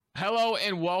Hello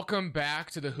and welcome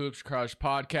back to the HoopsCrush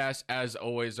podcast. As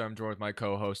always, I'm joined with my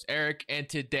co-host Eric, and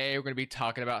today we're going to be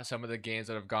talking about some of the games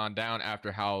that have gone down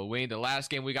after Halloween. The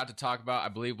last game we got to talk about, I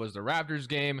believe, was the Raptors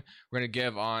game. We're going to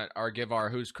give our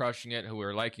Who's Crushing It, who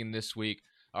we're liking this week,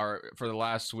 or for the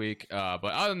last week. But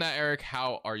other than that, Eric,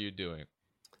 how are you doing?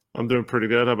 I'm doing pretty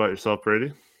good. How about yourself,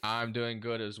 Brady? I'm doing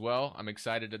good as well. I'm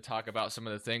excited to talk about some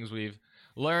of the things we've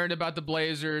learned about the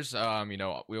Blazers. We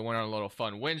went on a little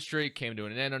fun win streak, came to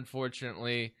an end,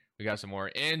 unfortunately. We got some more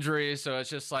injuries, so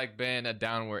it's just like been a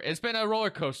downward. It's been a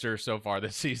roller coaster so far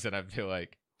this season, I feel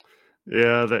like.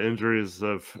 Yeah, the injuries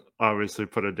have obviously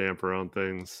put a damper on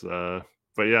things.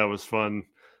 But yeah, it was fun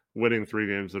winning 3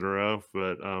 games in a row.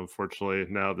 But unfortunately,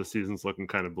 now the season's looking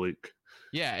kind of bleak.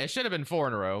 Yeah, it should have been 4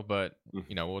 in a row, but,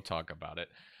 we'll talk about it.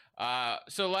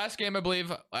 So last game, I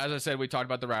believe, as I said, we talked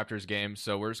about the Raptors game.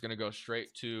 So we're just going to go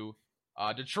straight to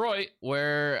Detroit,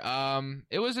 where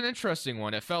it was an interesting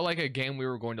one. It felt like a game we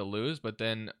were going to lose, but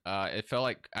then it felt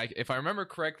like, if I remember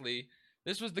correctly,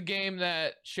 this was the game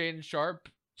that Shaedon Sharpe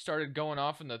started going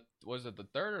off in was it the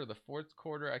third or the fourth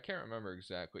quarter? I can't remember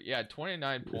exactly. Yeah,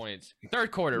 29 points.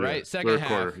 Third quarter, Yeah, right? Second half.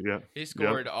 Quarter, yeah. He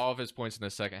scored all of his points in the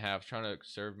second half, trying to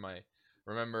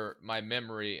remember my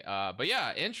memory. But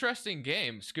yeah, interesting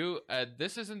game. Scoot,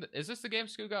 is this the game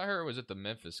Scoot got hurt, or was it the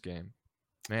Memphis game?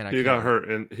 Man, he got hurt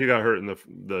in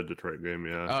the Detroit game.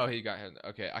 Yeah. Oh, he got hurt.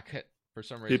 Okay, I could for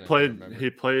some reason he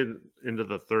played into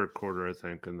the third quarter, I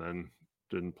think, and then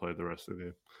didn't play the rest of the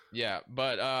game. Yeah,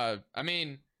 but I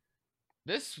mean,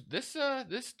 this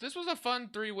was a fun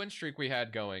 3-win streak we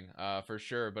had going, for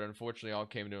sure. But unfortunately, all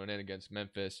came to an end against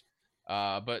Memphis.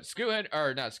 But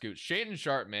Shaedon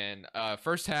Sharpe, man.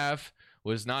 First half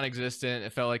was non-existent.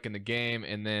 It felt like in the game,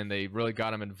 and then they really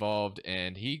got him involved,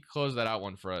 and he closed that out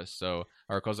one for us.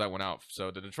 Closed that one out.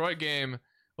 So the Detroit game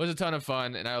was a ton of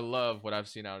fun, and I love what I've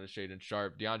seen out of Shaedon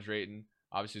Sharpe. DeAndre Ayton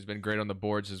obviously has been great on the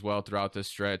boards as well throughout this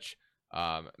stretch.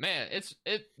 Man,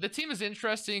 the team is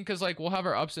interesting because like we'll have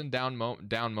our ups and down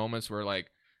moments where like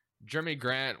Jeremy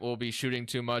Grant will be shooting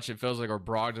too much. It feels like, or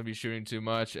Brogdon will be shooting too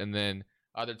much, and then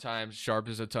other times, Sharpe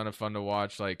is a ton of fun to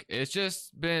watch. Like, it's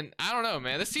just been, I don't know,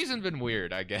 man. This season's been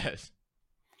weird, I guess.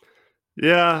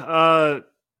 Yeah.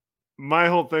 My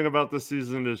whole thing about this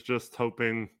season is just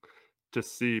hoping to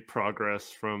see progress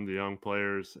from the young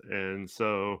players. And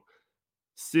so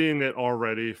seeing it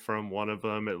already from one of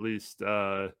them, at least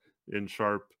in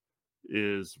Sharpe,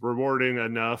 is rewarding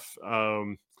enough.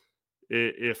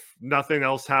 If nothing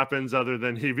else happens other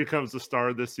than he becomes a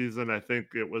star this season, I think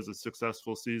it was a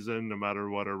successful season, no matter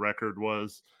what our record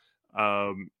was.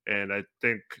 And I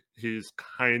think he's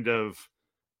kind of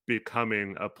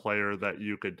becoming a player that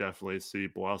you could definitely see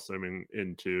blossoming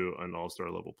into an all-star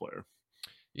level player.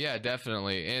 Yeah,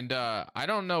 definitely. And I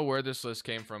don't know where this list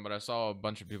came from, but I saw a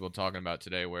bunch of people talking about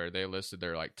today where they listed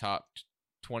their like top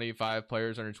 25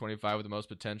 players under 25 with the most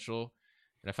potential.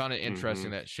 And I found it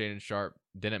interesting that Shaedon Sharpe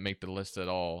didn't make the list at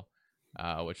all,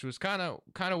 which was kind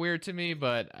of weird to me.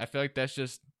 But I feel like that's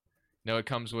just, it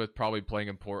comes with probably playing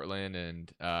in Portland,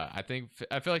 and I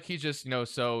feel like he's just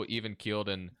so even keeled,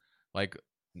 and like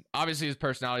obviously his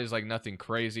personality is like nothing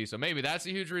crazy. So maybe that's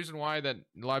a huge reason why that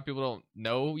a lot of people don't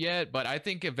know yet. But I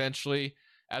think eventually,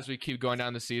 as we keep going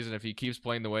down the season, if he keeps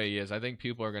playing the way he is, I think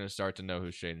people are going to start to know who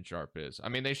Shaedon Sharpe is. I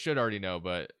mean, they should already know,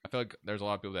 but I feel like there's a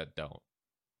lot of people that don't.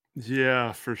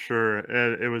 Yeah, for sure.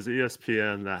 And it was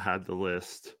ESPN that had the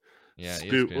list. Yeah,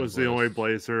 Scoot ESPN's was the only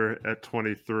Blazer at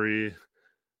 23.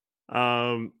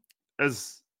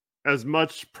 As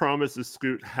much promise as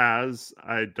Scoot has,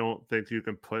 I don't think you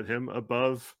can put him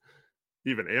above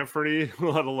even Anthony,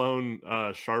 let alone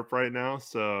Sharpe right now.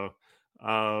 So,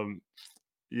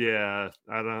 yeah,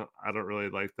 I don't really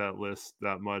like that list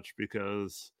that much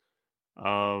because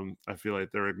I feel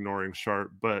like they're ignoring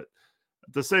Sharpe, but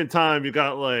at the same time, you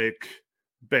got like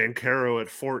Banchero at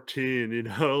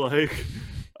 14, like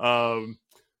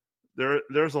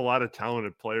there's a lot of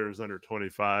talented players under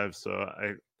 25. So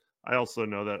I also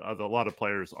know that a lot of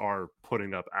players are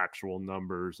putting up actual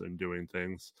numbers and doing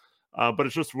things. But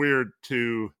it's just weird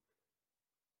to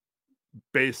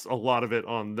base a lot of it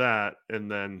on that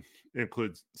and then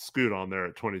include Scoot on there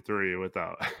at 23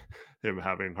 without him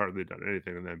having hardly done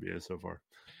anything in the NBA so far.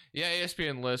 Yeah,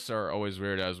 ESPN lists are always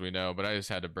weird, as we know, but I just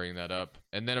had to bring that up.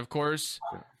 And then, of course,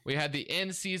 we had the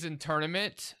in-season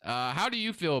tournament. How do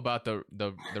you feel about the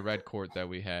red court that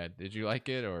we had? Did you like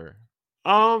it, or?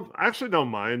 I actually don't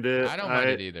mind it. I don't mind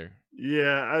it either.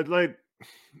 Yeah, I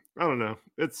don't know.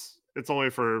 It's only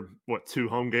for 2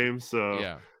 home games, so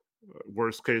yeah.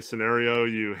 Worst case scenario,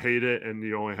 you hate it and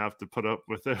you only have to put up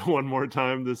with it one more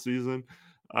time this season.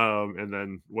 And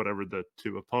then whatever the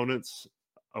 2 opponents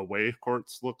away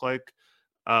courts look like.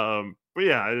 But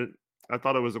yeah, I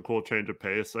thought it was a cool change of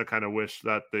pace. I kind of wish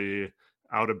that the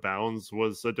out of bounds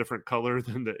was a different color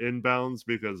than the inbounds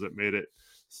because it made it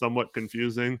somewhat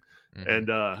confusing. Mm-hmm.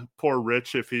 And poor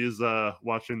Rich, if he's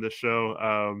watching the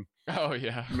show, Oh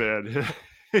yeah, man,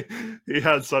 he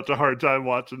had such a hard time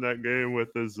watching that game with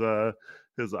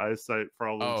his eyesight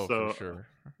problems. oh for sure.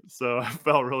 So I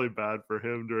felt really bad for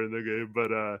him during the game.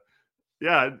 But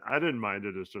yeah, I didn't mind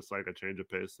it. It's just like a change of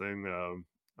pace thing.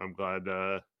 I'm glad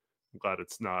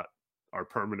it's not our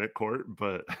permanent court,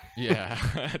 but Yeah,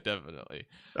 definitely.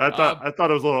 I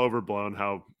thought it was a little overblown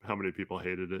how many people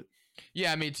hated it.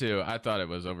 Yeah, me too. I thought it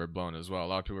was overblown as well. A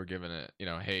lot of people were giving it,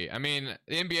 hate. I mean,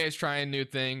 the NBA is trying new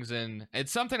things, and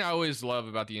it's something I always love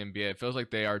about the NBA. It feels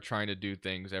like they are trying to do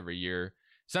things every year.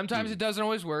 Sometimes it doesn't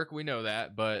always work. We know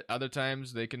that, but other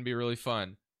times they can be really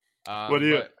fun.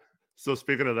 So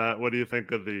speaking of that, what do you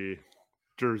think of the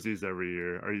jerseys every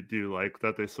year? Do you like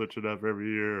that they switch it up every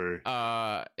year?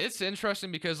 Or? It's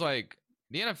interesting because like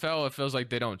the NFL, it feels like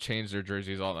they don't change their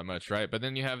jerseys all that much, right? But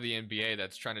then you have the NBA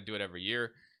that's trying to do it every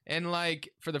year. And like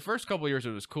for the first couple of years,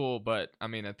 it was cool, but I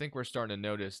mean, I think we're starting to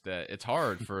notice that it's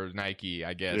hard for Nike,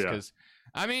 I guess, because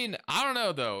I mean, I don't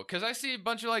know though, because I see a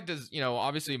bunch of like,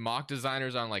 obviously mock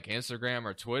designers on like Instagram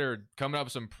or Twitter coming up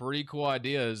with some pretty cool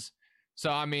ideas.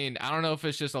 So I mean, I don't know if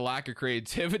it's just a lack of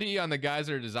creativity on the guys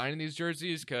that are designing these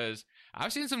jerseys, because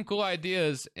I've seen some cool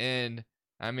ideas, and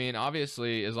I mean,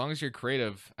 obviously, as long as you're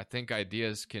creative, I think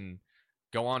ideas can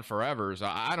go on forever. So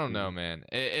I don't know, man.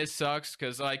 It sucks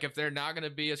because like if they're not going to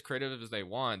be as creative as they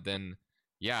want, then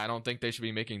yeah, I don't think they should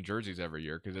be making jerseys every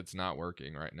year because it's not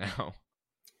working right now.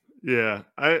 Yeah,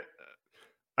 I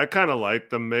kind of like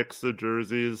the mix of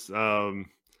jerseys.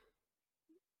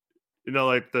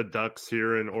 Like the Ducks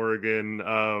here in Oregon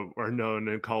are known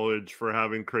in college for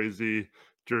having crazy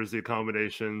jersey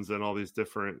combinations and all these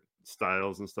different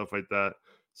styles and stuff like that.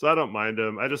 So I don't mind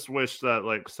them. I just wish that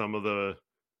like some of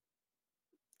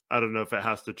I don't know if it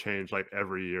has to change like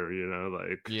every year,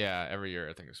 like yeah, every year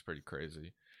I think it's pretty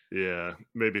crazy. Yeah,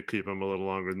 maybe keep them a little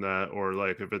longer than that, or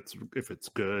like if it's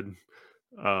good,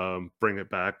 bring it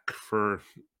back for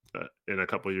in a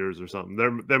couple years or something.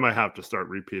 They might have to start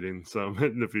repeating some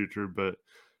in the future, but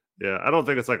yeah, I don't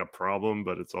think it's like a problem,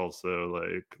 but it's also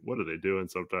like, what are they doing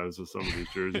sometimes with some of these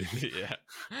jerseys? Yeah.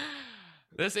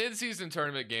 This in-season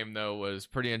tournament game though was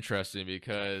pretty interesting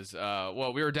because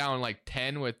we were down like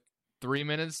 10 with 3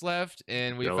 minutes left,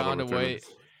 and we found a way.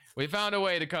 We found a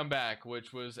way to come back,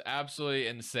 which was absolutely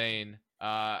insane.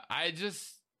 I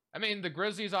mean, the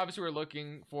Grizzlies obviously were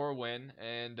looking for a win,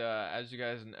 and as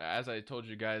I told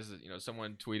you guys,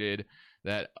 someone tweeted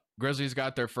that Grizzlies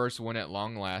got their first win at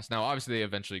long last. Now, obviously, they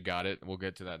eventually got it. We'll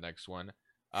get to that next one.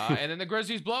 And then the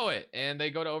Grizzlies blow it, and they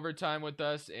go to overtime with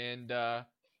us, and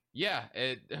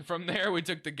from there we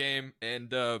took the game.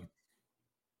 And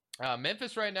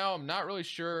Memphis right now, I'm not really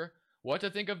sure what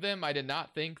to think of them. I did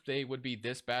not think they would be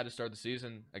this bad to start the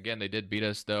season. Again, they did beat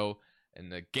us though,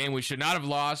 and the game we should not have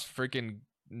lost. Freaking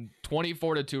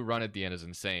 24-2 run at the end is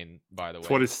insane. By the way,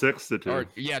 26-2.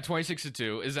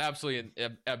 26-2 is absolutely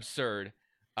absurd.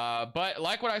 But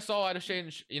like what I saw out of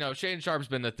Shaedon Sharpe's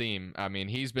been the theme. I mean,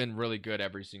 he's been really good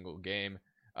every single game.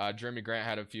 Jeremy Grant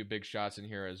had a few big shots in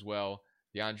here as well.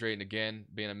 DeAndre, and again,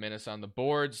 being a menace on the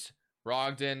boards.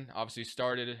 Brogdon obviously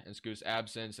started in Scoot's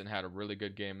absence and had a really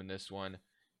good game in this one.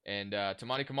 And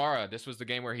Tamani Kamara, this was the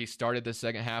game where he started the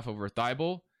second half over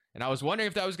Thibault. And I was wondering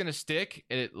if that was going to stick.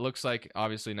 It looks like,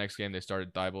 obviously, next game they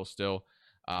started Thibault still.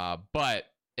 But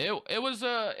it was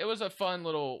a fun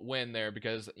little win there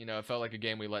because, it felt like a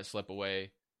game we let slip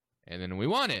away. And then we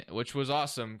won it, which was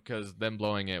awesome because them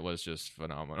blowing it was just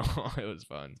phenomenal. It was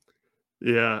fun.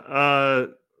 Yeah.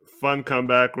 Fun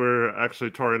comeback.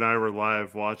 Tori and I were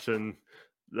live watching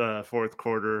the fourth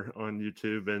quarter on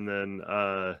YouTube, and then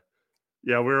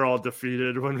we were all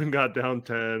defeated when we got down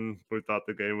 10. We thought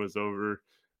the game was over,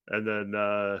 and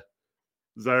then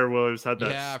Zaire Williams had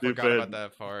that stupid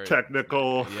that part.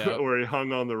 Technical where he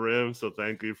hung on the rim. So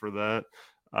thank you for that.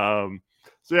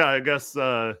 I guess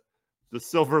the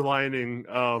silver lining.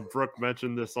 Brooke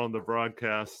mentioned this on the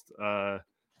broadcast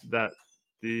that.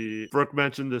 Brooke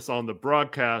mentioned this on the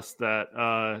broadcast that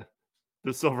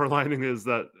the silver lining is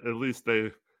that at least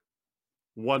they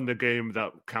won the game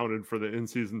that counted for the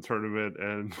in-season tournament,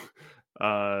 and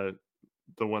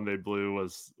the one they blew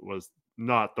was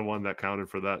not the one that counted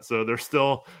for that. So there's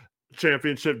still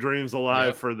championship dreams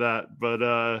alive for that. But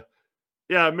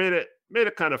it made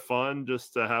it kind of fun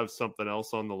just to have something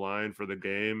else on the line for the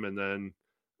game. And then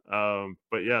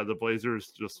the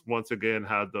Blazers just once again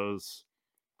had those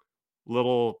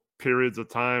little periods of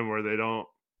time where they don't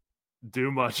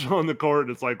do much on the court.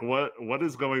 It's like, what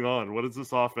is going on? What is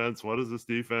this offense? What is this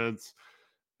defense?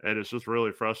 And it's just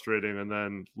really frustrating. And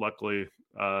then luckily,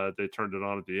 they turned it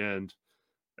on at the end,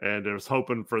 and I was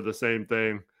hoping for the same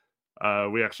thing.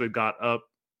 We actually got up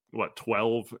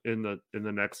 12 in the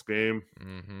next game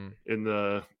in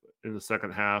the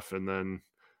second half, and then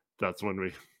that's when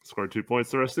we scored 2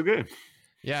 points the rest of the game.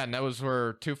 Yeah, and those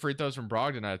were 2 free throws from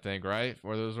Brogdon, I think, right?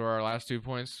 Or those were our last 2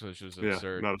 points, which was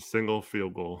absurd. Not a single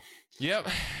field goal. Yep,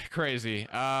 crazy.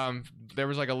 There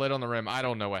was like a lid on the rim. I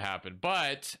don't know what happened,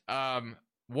 but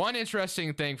one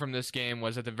interesting thing from this game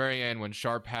was at the very end when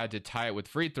Sharpe had to tie it with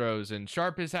free throws, and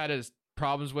Sharpe has had his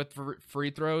problems with free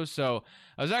throws, so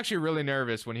I was actually really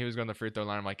nervous when he was going to the free throw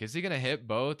line. I'm like, is he going to hit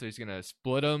both, or is he going to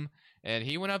split them? And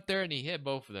he went up there and he hit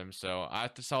both of them, so I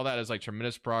saw that as like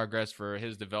tremendous progress for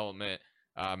his development.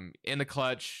 In the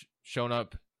clutch, shown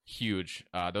up huge.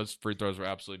 Those free throws were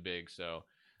absolutely big. So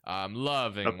I'm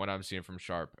loving what I'm seeing from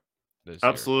Sharpe this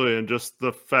absolutely year. And just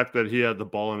the fact that he had the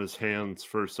ball in his hands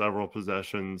for several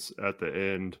possessions at the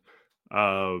end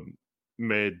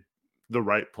made the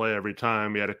right play every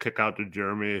time. He had a kick out to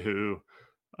Jeremy, who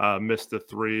missed a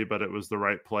 3, but it was the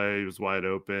right play. He was wide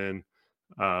open.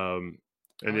 And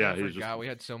I forgot we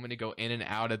had so many go in and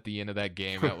out at the end of that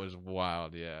game. That was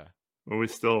wild. Yeah. Well, we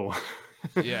still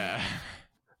yeah.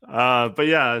 But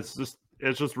yeah, it's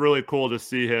just really cool to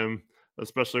see him,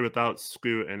 especially without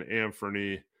Scoot and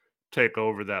Anthony, take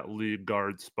over that lead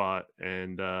guard spot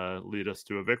and lead us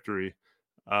to a victory.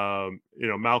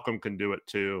 Malcolm can do it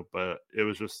too, but it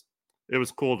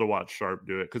was cool to watch Sharpe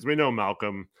do it, because we know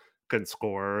Malcolm can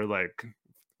score, like,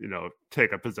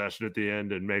 take a possession at the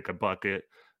end and make a bucket.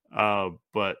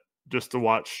 But just to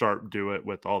watch Sharpe do it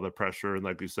with all the pressure, and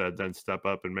like you said, then step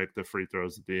up and make the free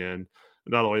throws at the end.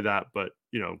 Not only that, but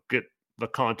get the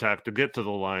contact to get to the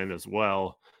line as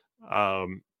well.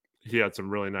 He had some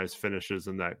really nice finishes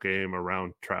in that game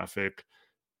around traffic,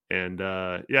 and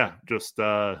that's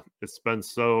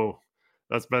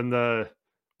been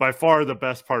by far the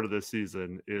best part of this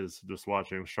season, is just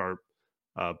watching Sharpe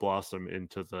blossom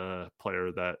into the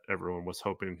player that everyone was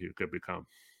hoping he could become.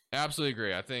 Absolutely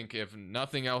agree. I think if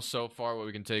nothing else so far, what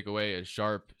we can take away is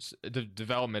Sharpe's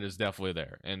development is definitely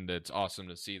there, and it's awesome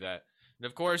to see that. And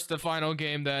of course, the final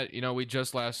game that we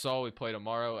just last saw, we play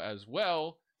tomorrow as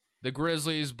well. The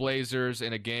Grizzlies Blazers,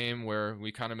 in a game where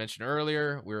we kind of mentioned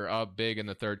earlier, we were up big in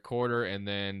the third quarter, and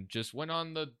then just went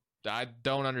on I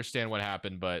don't understand what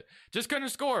happened, but just couldn't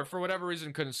score for whatever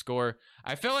reason. Couldn't score.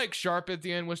 I feel like Sharpe at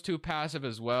the end was too passive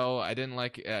as well. I didn't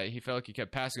like. He felt like he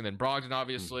kept passing. And then Brogdon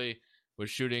obviously was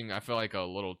shooting, I feel like, a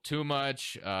little too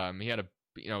much. He had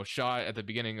a shot at the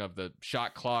beginning of the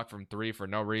shot clock from 3 for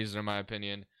no reason, in my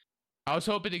opinion. I was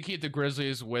hoping to keep the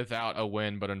Grizzlies without a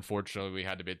win, but unfortunately we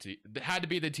had to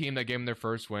be the team that gave them their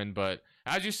first win. But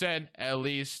as you said, at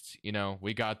least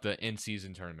we got the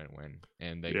in-season tournament win,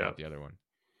 and they got the other one.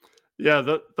 Yeah,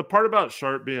 the part about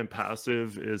Sharpe being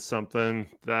passive is something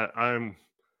that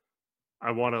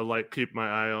I want to keep my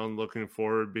eye on looking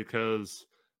forward, because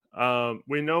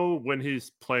we know when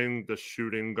he's playing the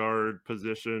shooting guard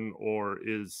position or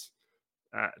is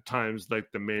at times like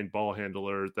the main ball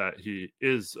handler, that he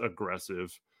is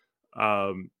aggressive.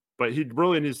 But he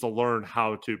really needs to learn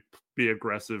how to be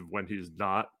aggressive when he's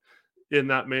not in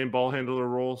that main ball handler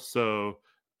role. So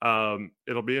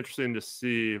it'll be interesting to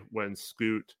see when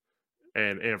Scoot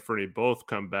and Anthony both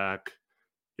come back,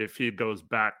 if he goes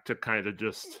back to kind of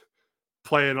just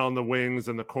playing on the wings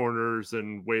and the corners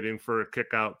and waiting for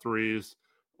kick out threes,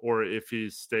 or if he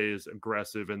stays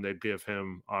aggressive and they give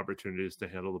him opportunities to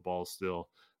handle the ball still.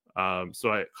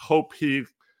 So I hope he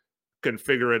can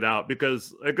figure it out,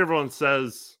 because like everyone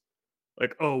says,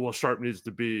 like, oh, well, Sharpe needs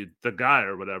to be the guy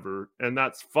or whatever, and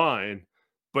that's fine,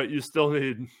 but you still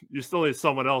need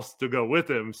someone else to go with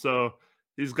him. So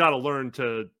he's got to learn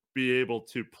to be able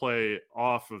to play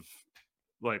off of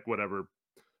like whatever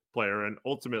player, and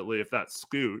ultimately if that's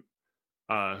Scoot,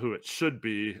 who it should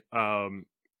be,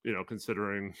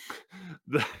 considering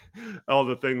all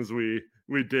the things we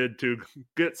did to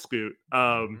get Scoot,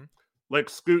 like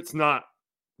Scoot's not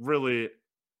really,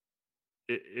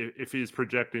 if he's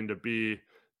projecting to be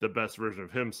the best version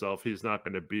of himself, he's not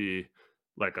going to be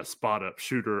like a spot up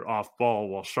shooter off ball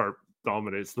while Sharpe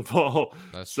dominates the ball.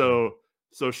 That's true.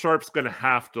 So Sharpe's going to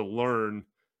have to learn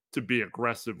to be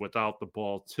aggressive without the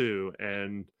ball too.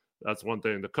 And that's one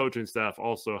thing the coaching staff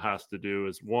also has to do,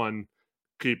 is one,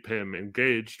 keep him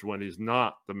engaged when he's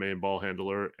not the main ball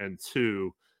handler. And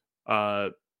two,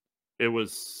 it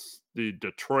was the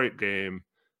Detroit game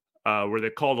where they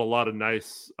called a lot of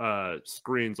nice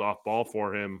screens off ball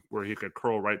for him, where he could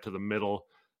curl right to the middle.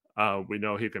 We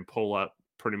know he can pull up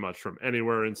pretty much from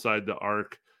anywhere inside the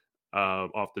arc,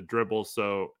 off the dribble.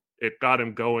 So it got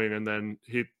him going, and then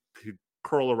he'd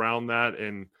curl around that,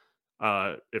 and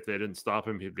if they didn't stop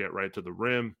him, he'd get right to the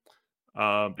rim.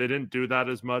 They didn't do that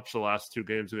as much the last 2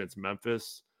 games against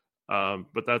Memphis,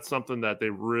 but that's something that they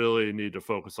really need to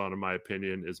focus on, in my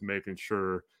opinion, is making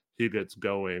sure he gets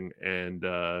going and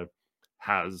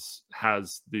has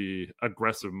the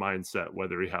aggressive mindset,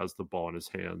 whether he has the ball in his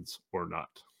hands or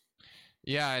not.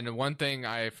 Yeah, and one thing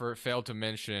I failed to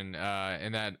mention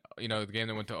in that, the game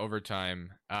that went to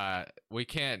overtime, we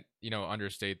can't,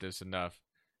 understate this enough.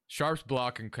 Sharpe's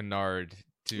block and Kennard,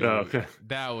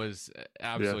 that was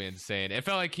absolutely insane. It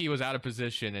felt like he was out of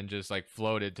position and just like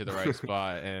floated to the right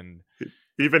spot. And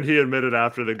even he admitted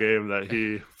after the game that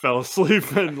he fell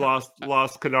asleep and lost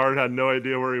Kennard, had no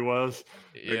idea where he was.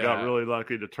 They got really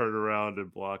lucky to turn around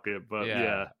and block it. But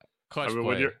clutch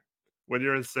play. When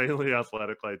you're insanely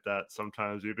athletic like that,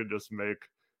 sometimes you can just make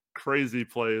crazy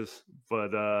plays.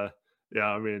 But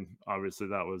I mean, obviously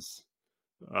that was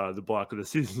the block of the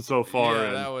season so far.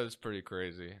 Yeah, that was pretty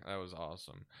crazy. That was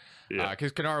awesome. Yeah,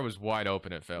 because Kennard was wide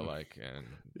open, it felt like, and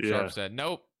Sharpe said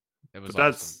nope. It was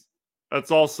awesome.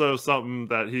 That's also something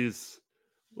that he's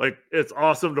like. It's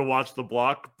awesome to watch the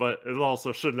block, but it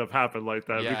also shouldn't have happened like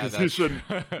that, because you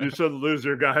shouldn't lose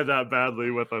your guy that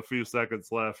badly with a few seconds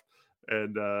left,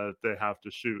 and they have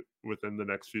to shoot within the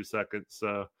next few seconds.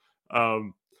 So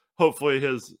hopefully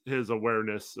his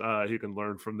awareness, he can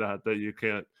learn from that you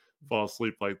can't fall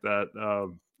asleep like that,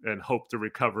 and hope to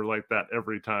recover like that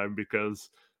every time, because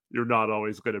you're not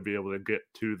always going to be able to get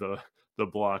to the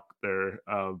block there.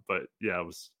 But it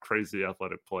was crazy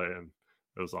athletic play, and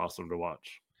it was awesome to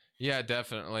watch. Yeah,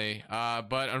 definitely.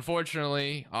 But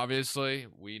unfortunately, obviously,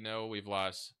 we know we've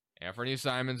lost Anthony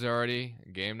Simons already,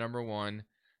 game number 1.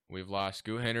 We've lost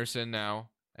Scoot Henderson now,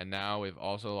 and now we've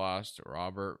also lost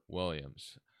Robert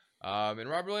Williams. And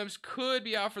Robert Williams could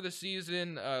be out for the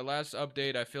season. Last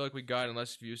update I feel like we got,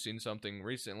 unless you've seen something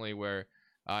recently, where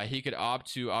he could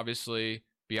opt to obviously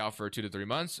be out for 2 to 3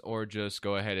 months, or just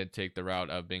go ahead and take the route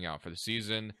of being out for the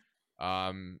season.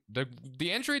 The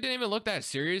injury didn't even look that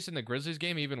serious in the Grizzlies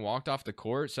game. He even walked off the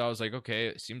court, so I was like, okay,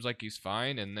 it seems like he's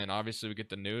fine. And then obviously we get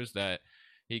the news that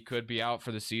he could be out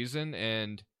for the season.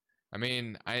 And I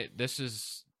mean, I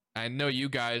know you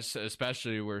guys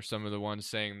especially were some of the ones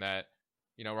saying that,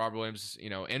 Robert Williams,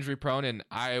 injury prone, and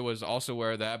I was also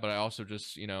aware of that, but I also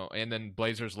just, and then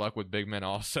Blazers luck with big men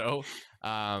also.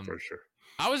 For sure.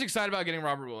 I was excited about getting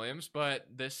Robert Williams, but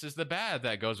this is the bad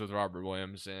that goes with Robert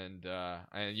Williams, and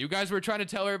you guys were trying to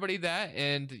tell everybody that,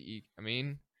 and I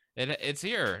mean, it's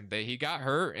here. He got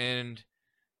hurt, and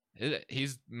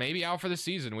he's maybe out for the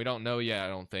season. We don't know yet, I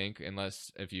don't think,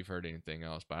 unless if you've heard anything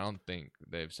else, but I don't think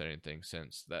they've said anything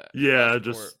since that. Yeah,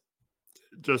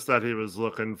 just that he was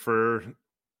looking for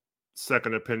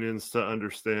second opinions to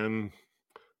understand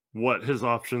what his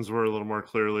options were a little more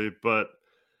clearly. But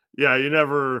yeah, you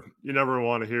never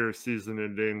want to hear season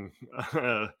ending.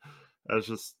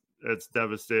 It's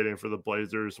devastating for the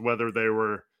Blazers, whether they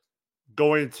were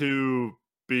going to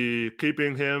be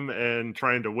keeping him and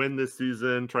trying to win this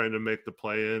season, trying to make the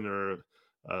play-in or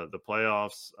the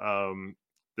playoffs.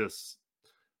 This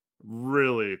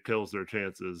really kills their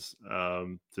chances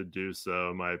to do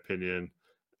so, in my opinion.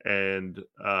 And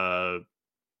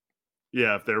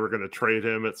if they were going to trade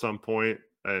him at some point,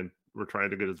 and we're trying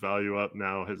to get his value up,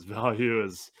 now his value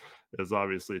is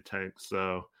obviously tanked.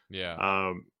 So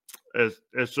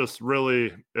it's just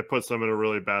really, it puts them in a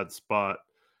really bad spot.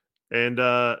 And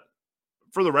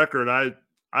for the record,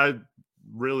 I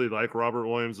really like Robert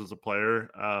Williams as a player.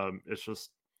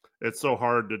 It's so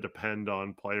hard to depend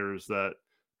on players that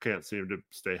can't seem to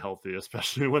stay healthy,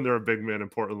 especially when they're a big man in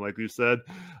Portland, like you said.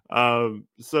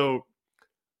 So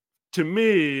to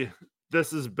me, this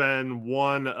has been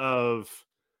one of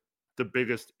the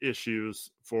biggest issues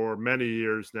for many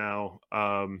years now,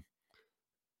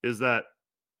 is that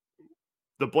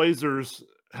the Blazers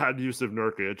had Yusuf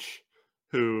Nurkic,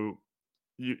 who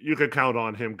you could count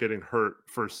on him getting hurt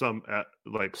for some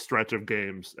stretch of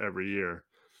games every year.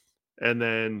 And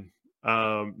then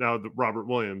now Robert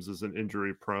Williams is an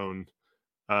injury-prone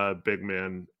big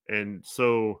man. And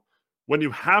so when you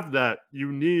have that,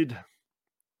 you need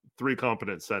 3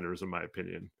 competent centers, in my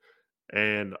opinion.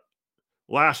 And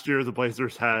last year, the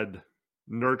Blazers had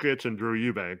Nurkic and Drew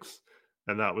Eubanks,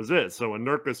 and that was it. So when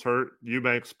Nurkic hurt,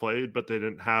 Eubanks played, but they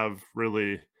didn't have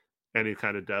really any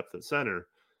kind of depth at center.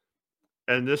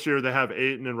 And this year they have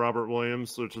Ayton and Robert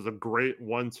Williams, which is a great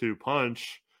 1-2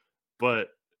 punch. But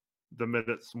the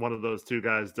minutes one of those 2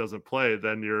 guys doesn't play,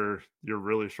 then you're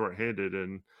really shorthanded,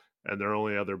 and their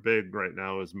only other big right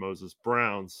now is Moses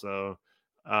Brown. So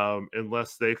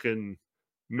unless they can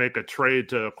make a trade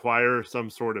to acquire some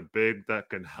sort of big that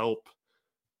can help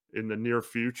in the near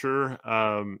future.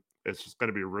 It's just going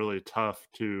to be really tough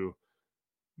to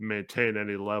maintain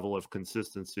any level of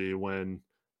consistency when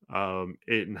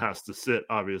Aiton has to sit,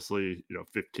 obviously,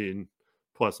 15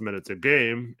 plus minutes a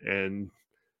game, and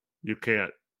you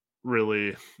can't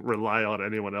really rely on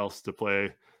anyone else to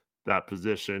play that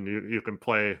position. You can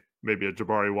play maybe a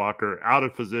Jabari Walker out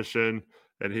of position,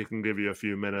 and he can give you a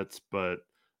few minutes, but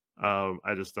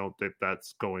I just don't think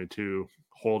that's going to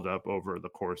hold up over the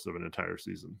course of an entire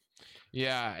season.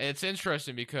 Yeah, it's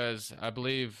interesting because I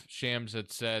believe Shams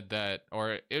had said that,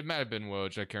 or it might have been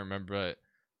Woj, I can't remember, but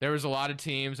there was a lot of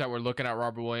teams that were looking at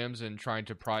Robert Williams and trying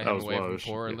to pry him away from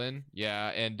Portland. Yeah,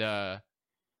 and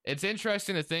it's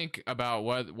interesting to think about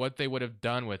what they would have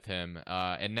done with him.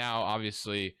 And now,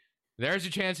 obviously, there's a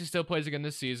chance he still plays again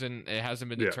this season. It hasn't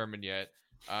been determined yet.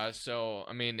 So,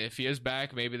 I mean, if he is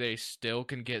back, maybe they still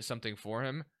can get something for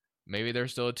him. Maybe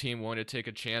there's still a team willing to take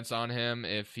a chance on him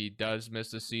if he does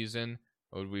miss the season.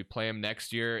 Would we play him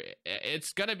next year?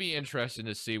 It's going to be interesting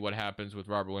to see what happens with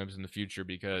Robert Williams in the future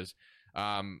because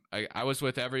I was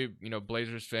with every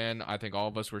Blazers fan. I think all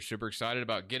of us were super excited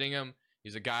about getting him.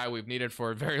 He's a guy we've needed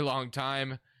for a very long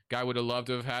time. Guy would have loved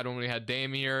to have had when we had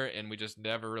Dame here, and we just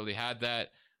never really had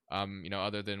that.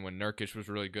 Other than when Nurkic was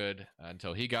really good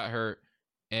until he got hurt.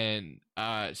 And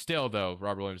still, though,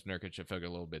 Robert Williams and Nurkic, I feel like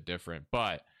a little bit different.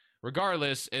 But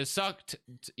regardless, it sucked.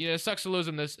 It sucks to lose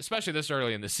him especially this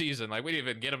early in the season. Like we didn't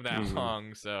even get him that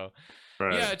long. So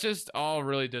yeah, it's just all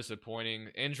really disappointing.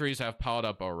 Injuries have piled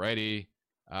up already.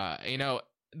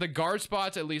 The guard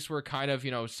spots at least were kind of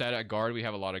set at guard. We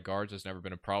have a lot of guards. There's never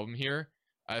been a problem here.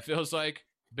 It feels like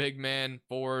big man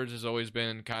forwards has always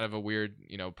been kind of a weird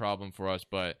problem for us,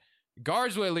 but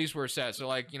guards at least were set. So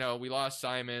like we lost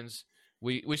Simons.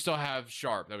 We still have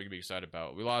Sharpe that we can be excited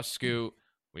about. We lost Scoot.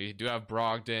 We do have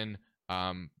Brogdon,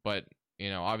 but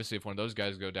obviously if one of those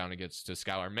guys go down, it gets to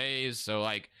Skylar Mays. So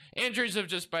like injuries have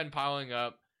just been piling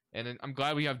up, and I'm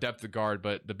glad we have depth of guard,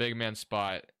 but the big man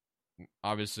spot,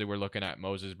 obviously we're looking at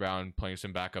Moses Brown playing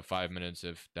some backup 5 minutes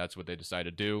if that's what they decide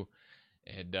to do.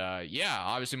 And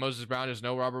obviously Moses Brown is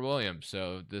no Robert Williams,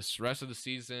 so this rest of the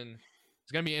season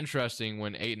it's gonna be interesting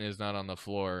when Ayton is not on the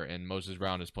floor and Moses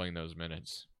Brown is playing those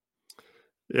minutes.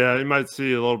 Yeah, you might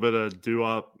see a little bit of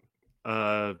doo-wop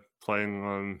playing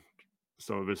on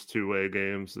some of his two-way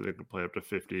games. They can play up to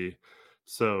 50.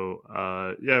 So,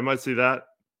 I might see that.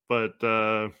 But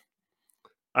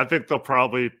I think they'll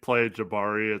probably play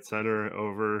Jabari at center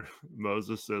over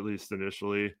Moses, at least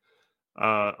initially.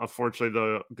 Unfortunately,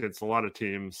 though, against a lot of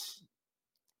teams,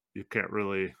 you can't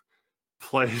really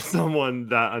play someone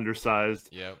that undersized.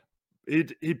 Yep.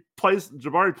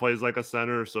 Jabari plays like a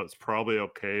center, so it's probably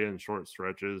okay in short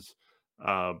stretches.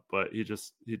 But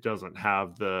he doesn't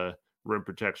have the rim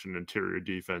protection interior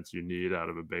defense you need out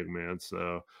of a big man.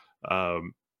 So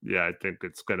I think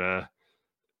it's gonna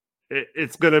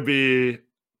be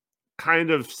kind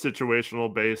of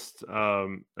situational based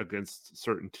against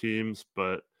certain teams,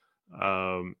 but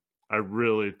I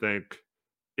really think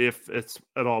if it's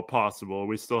at all possible,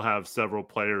 we still have several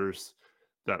players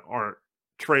that aren't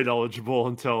trade eligible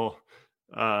until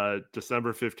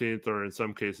December 15th, or in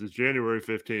some cases January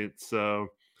 15th. So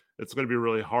it's going to be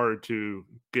really hard to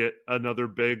get another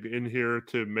big in here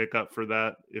to make up for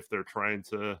that if they're trying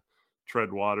to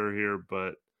tread water here.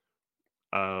 But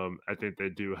I think they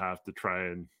do have to try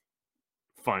and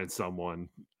find someone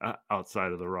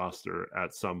outside of the roster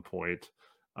at some point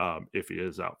if he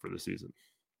is out for the season.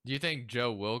 Do you think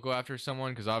Joe will go after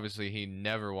someone? Because obviously he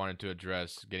never wanted to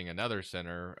address getting another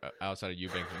center outside of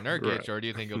Eubanks and Nurkic, right. Or do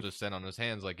you think he'll just sit on his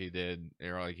hands like he did,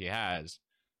 or like he has?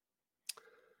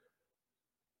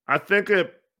 I think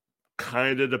it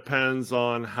kind of depends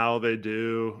on how they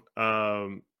do.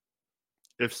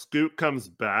 If Scoot comes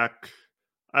back,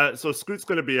 so Scoot's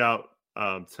going to be out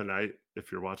tonight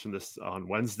if you're watching this on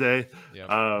Wednesday. Yep.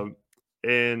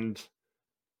 And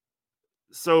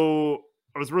so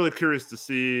I was really curious to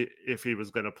see if he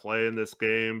was going to play in this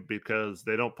game because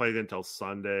they don't play until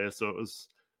Sunday. So it was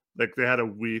like they had a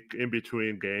week in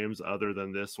between games other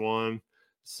than this one.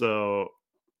 So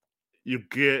you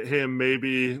get him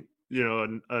maybe,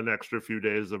 an extra few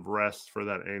days of rest for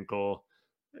that ankle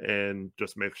and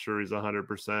just make sure he's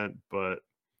 100%. But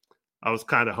I was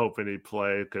kind of hoping he'd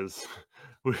play because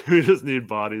we just need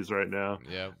bodies right now.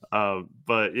 Yeah.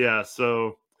 But yeah,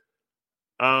 so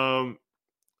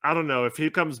I don't know if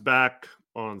he comes back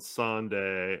on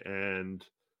Sunday and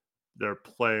they're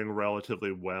playing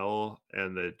relatively well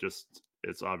and it's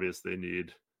obvious they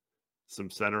need some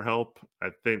center help. I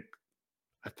think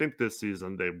this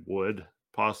season they would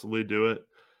possibly do it.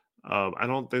 I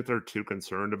don't think they're too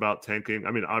concerned about tanking.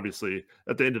 I mean, obviously,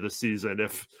 at the end of the season,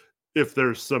 if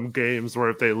there's some games where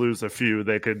if they lose a few,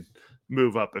 they could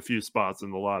move up a few spots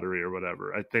in the lottery or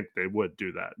whatever. I think they would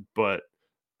do that. But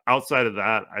outside of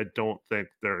that, I don't think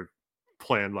their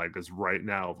plan like is right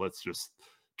now. Let's just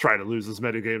try to lose as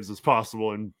many games as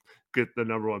possible and get the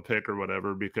number one pick or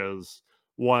whatever. Because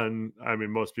one, I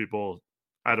mean, most people,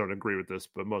 I don't agree with this,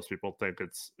 but most people think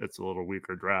it's a little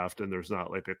weaker draft, and there's not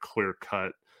like a clear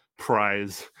cut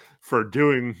prize for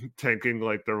doing tanking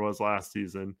like there was last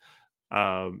season.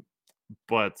 Um,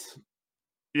 but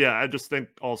yeah, I just think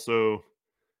also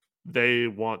they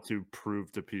want to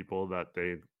prove to people that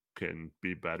they can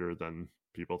be better than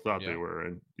people thought they Yeah. were,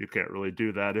 and you can't really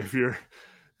do that if you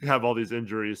have all these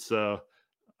injuries. So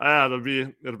it'll be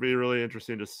really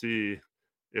interesting to see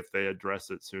if they address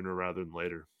it sooner rather than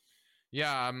later.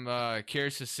 Yeah, I'm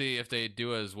curious to see if they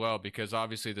do as well, because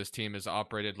obviously this team has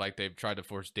operated like they've tried to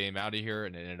force Dame out of here,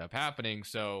 and it ended up happening.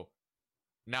 So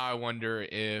now I wonder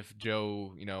if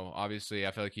Joe, obviously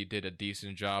I feel like he did a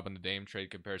decent job on the Dame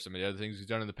trade compared to some of the other things he's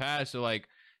done in the past. So like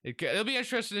it'll be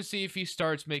interesting to see if he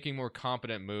starts making more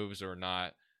competent moves or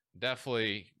not.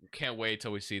 Definitely can't wait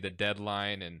till we see the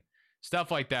deadline and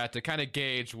stuff like that to kind of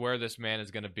gauge where this man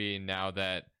is going to be now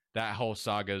that that whole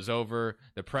saga is over.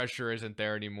 The pressure isn't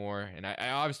there anymore, and I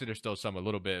obviously there's still some a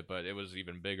little bit, but it was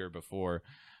even bigger before.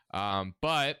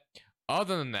 But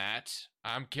other than that,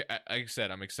 like I said,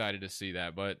 I'm excited to see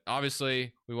that. But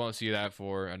obviously, we won't see that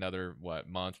for another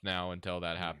month now until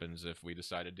that happens if we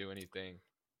decide to do anything.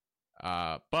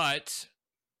 But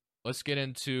let's get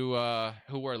into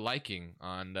who we're liking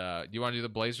on. Do you want to do the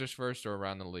Blazers first or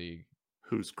around the league?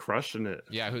 Who's crushing it?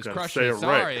 Yeah, who's Gotta crushing say it? Right.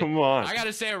 Sorry, Come on. I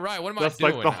gotta say it right. What am That's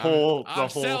I doing? like the whole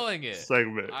selling it.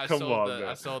 segment. I Come sold on, the man.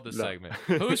 I sold the No. segment.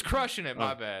 Who's crushing it?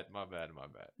 My bad.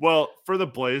 Well, for the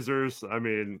Blazers, I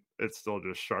mean, it's still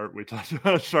just Sharpe. We talked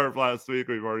about Sharpe last week.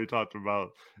 We've already talked about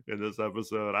in this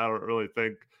episode. I don't really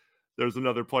think there's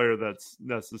another player that's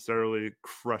necessarily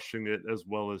crushing it as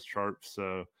well as Sharpe.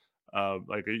 So,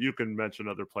 like you can mention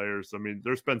other players. I mean,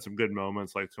 there's been some good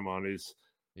moments, like Tamani's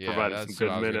provided some That's good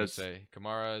what I was minutes. gonna say.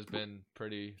 Kamara has been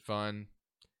pretty fun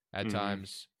at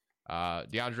times.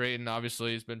 DeAndre Ayton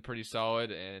obviously has been pretty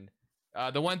solid, and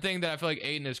the one thing that I feel like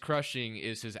Ayton is crushing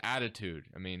is his attitude.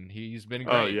 I mean, he's been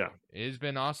great. Oh yeah, He's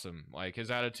been awesome. Like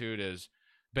his attitude has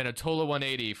been a total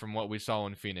 180 from what we saw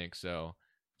in Phoenix. So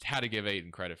had to give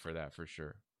Ayton credit for that for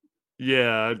sure.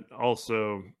 Yeah.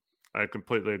 Also, I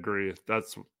completely agree.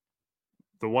 That's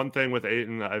the one thing with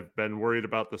Ayton I've been worried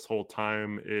about this whole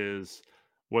time is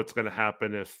what's going to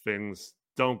happen if things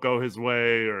don't go his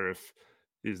way, or if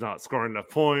he's not scoring enough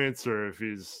points, or if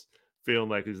he's feeling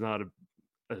like he's not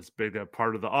as big a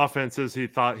part of the offense as he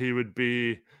thought he would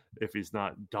be, if he's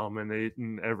not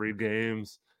dominating every game.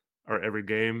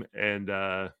 And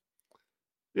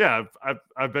yeah,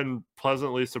 I've been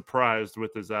pleasantly surprised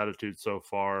with his attitude so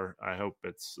far. I hope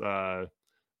it's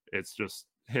just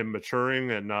him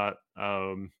maturing and not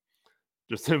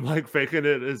just him like faking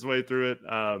it his way through it.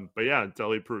 But yeah,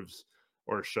 until he proves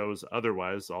or shows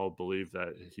otherwise, I'll believe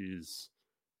that he's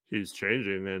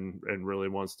changing and really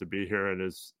wants to be here and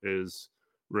is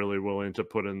really willing to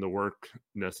put in the work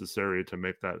necessary to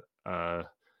make that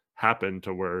happen,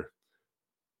 to where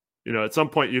at some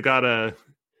point you gotta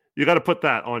put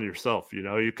that on yourself.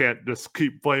 You can't just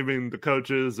keep blaming the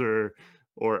coaches or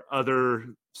other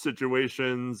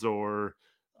situations or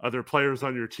other players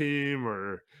on your team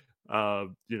or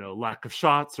lack of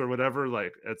shots or whatever.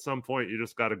 Like at some point you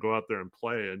just got to go out there and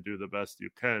play and do the best you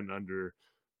can under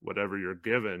whatever you're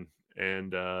given.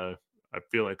 And I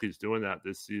feel like he's doing that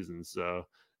this season. So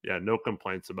yeah, no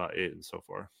complaints about Ayton so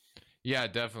far. Yeah,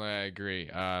 definitely, I agree.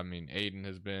 I mean, Ayton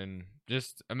has been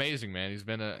just amazing, man. He's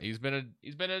been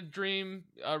a dream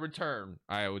return,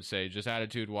 I would say, just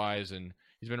attitude wise, and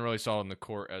he's been really solid in the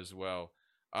court as well.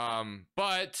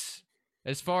 But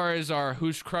as far as our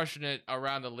who's crushing it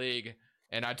around the league,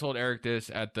 and I told Eric this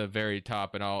at the very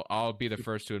top, and I'll be the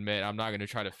first to admit I'm not going to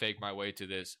try to fake my way to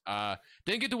this.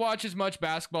 Didn't get to watch as much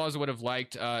basketball as I would have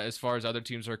liked as far as other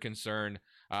teams are concerned.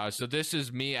 So this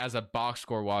is me as a box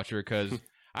score watcher, because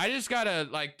I just gotta,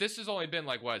 this has only been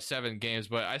 7 games,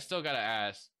 but I still gotta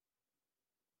ask.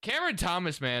 Cameron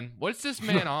Thomas, man, what's this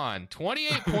man on?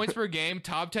 28 points per game,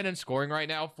 top 10 in scoring right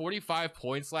now, 45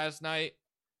 points last night.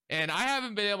 And I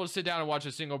haven't been able to sit down and watch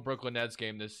a single Brooklyn Nets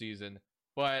game this season.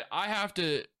 But I have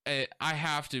to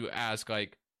ask,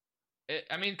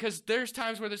 because there's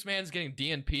times where this man's getting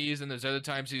DNPs, and there's other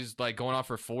times he's going off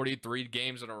for 43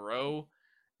 games in a row.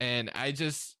 And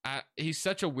he's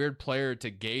such a weird player to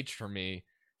gauge for me.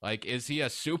 Like, is he a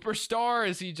superstar?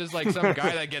 Is he just like some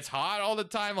guy that gets hot all the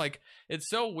time? Like, it's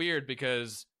so weird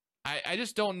because I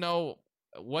just don't know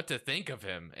what to think of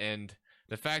him. And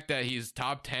the fact that he's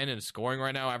top 10 in scoring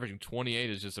right now, averaging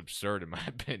 28, is just absurd in my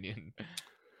opinion.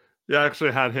 Yeah, I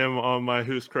actually had him on my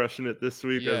Who's Crushing It this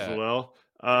week as Yeah. well.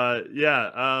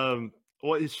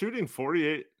 Well, he's shooting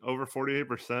over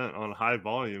 48% on high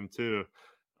volume too.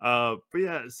 But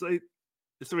yeah, so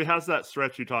he has that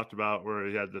stretch you talked about where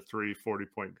he had the 3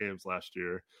 40-point games last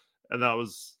year, and that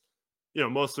was,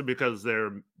 mostly because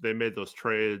they made those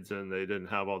trades and they didn't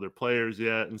have all their players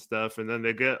yet and stuff, and then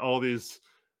they get all these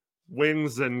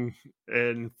wings and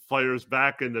players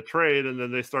back in the trade, and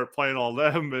then they start playing all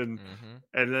them,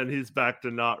 and then he's back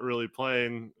to not really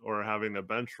playing or having a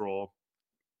bench role.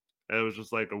 And it was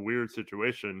just like a weird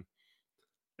situation,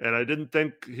 and I didn't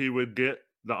think he would get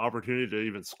the opportunity to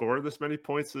even score this many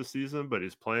points this season, but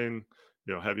he's playing,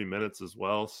 heavy minutes as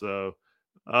well. So,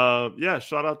 yeah,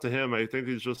 shout out to him. I think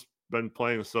he's just been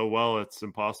playing so well, it's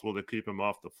impossible to keep him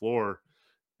off the floor.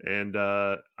 And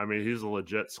I mean, he's a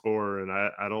legit scorer, and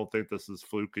I don't think this is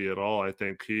fluky at all. I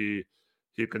think he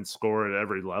can score at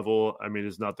every level. I mean,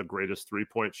 he's not the greatest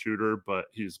 3-point shooter, but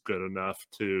he's good enough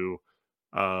to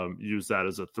use that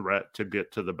as a threat to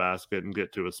get to the basket and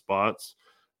get to his spots.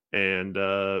 And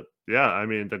yeah, I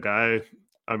mean, the guy,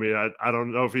 I mean, I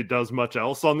don't know if he does much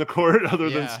else on the court other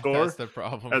than score. That's the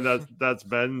problem. And that's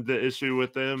been the issue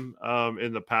with him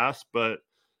in the past. But,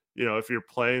 if you're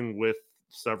playing with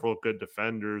several good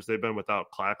defenders, they've been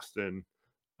without Claxton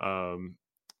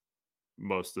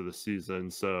most of the season.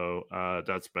 So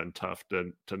that's been tough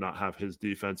to not have his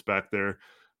defense back there.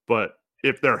 But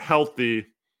if they're healthy,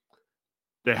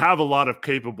 they have a lot of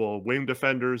capable wing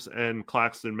defenders and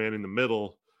Claxton manning the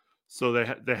middle. So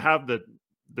they have the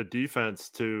defense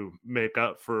to make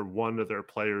up for one of their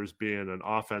players being an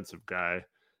offensive guy.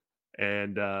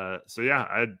 And so,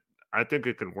 yeah, I think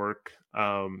it can work.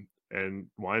 And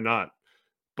why not?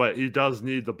 But he does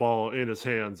need the ball in his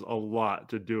hands a lot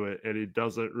to do it. And he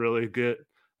doesn't really get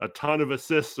a ton of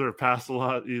assists or pass a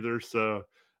lot either. So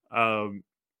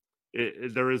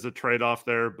there is a trade-off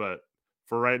there. But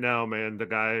for right now, man, the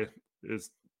guy is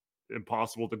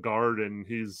impossible to guard, and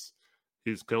he's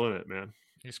killing it, man.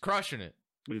 He's crushing it.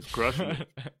 He's crushing it.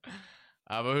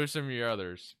 But who's some of your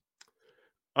others?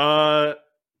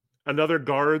 Another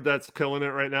guard that's killing it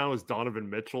right now is Donovan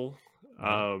Mitchell.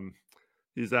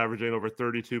 He's averaging over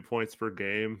 32 points per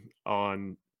game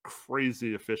on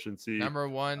crazy efficiency. Number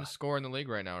one scorer in the league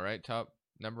right now, right? Top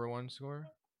number one scorer?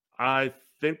 I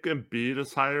think Embiid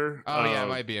is higher. Oh, yeah, it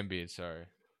might be Embiid. Sorry.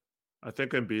 I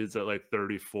think Embiid's at like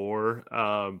 34.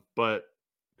 But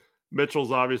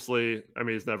Mitchell's obviously, I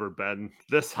mean, he's never been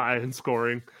this high in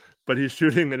scoring, but he's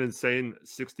shooting an insane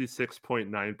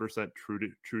 66.9%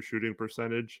 true shooting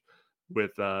percentage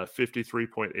with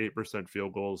 53.8%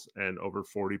 field goals and over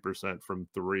 40% from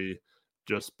three.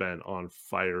 Just been on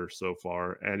fire so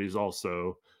far. And he's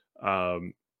also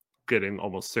getting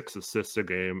almost 6 assists a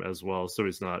game as well. So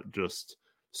he's not just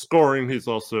scoring, he's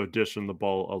also dishing the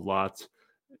ball a lot.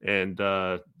 And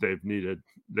they've needed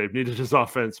his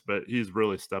offense, but he's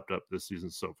really stepped up this season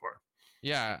so far.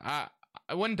 Yeah,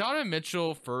 when Donovan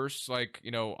Mitchell first,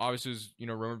 obviously was,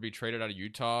 rumored to be traded out of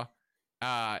Utah.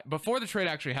 Before the trade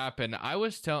actually happened, I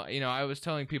was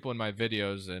telling people in my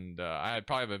videos, and I had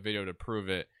probably have a video to prove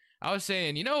it. I was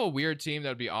saying, a weird team that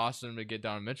would be awesome to get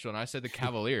Donovan Mitchell, and I said the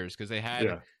Cavaliers because they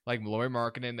had Lauri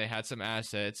Markkanen, they had some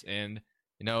assets, and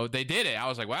they did it. I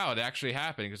was like, wow, it actually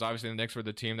happened, because obviously the Knicks were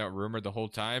the team that were rumored the whole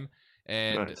time.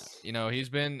 And, nice. He's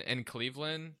been in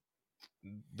Cleveland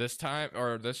this time,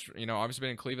 or obviously been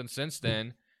in Cleveland since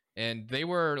then. And they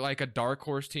were like a dark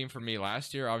horse team for me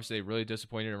last year. Obviously, they really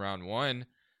disappointed in round one.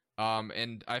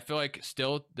 And I feel like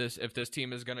still if this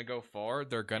team is going to go far,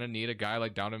 they're going to need a guy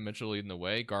like Donovan Mitchell leading the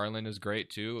way. Garland is great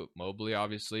too. Mobley,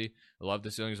 obviously. I love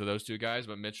the ceilings of those two guys,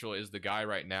 but Mitchell is the guy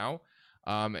right now.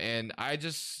 And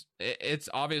it's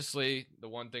obviously the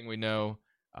one thing we know.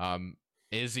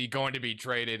 Is he going to be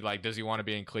traded? Like, does he want to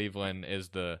be in Cleveland? Is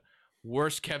the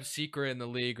worst kept secret in the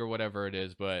league or whatever it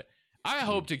is. But I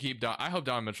hope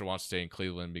Donovan Mitchell wants to stay in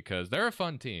Cleveland because they're a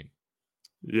fun team.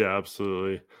 Yeah,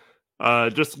 absolutely.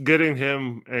 Just getting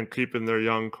him and keeping their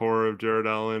young core of Jared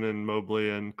Allen and Mobley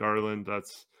and Garland, that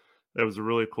was a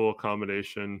really cool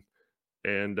combination.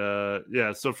 And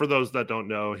so for those that don't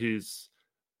know, he's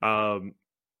balking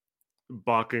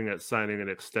at signing an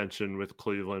extension with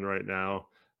Cleveland right now.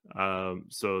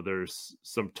 So there's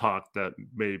some talk that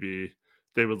maybe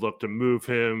they would look to move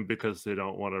him because they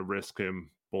don't want to risk him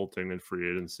bolting in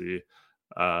free agency.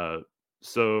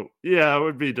 So yeah, it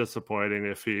would be disappointing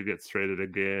if he gets traded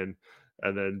again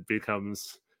and then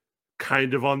becomes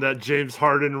kind of on that James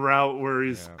Harden route where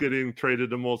he's Yeah. getting traded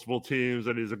to multiple teams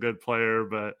and he's a good player,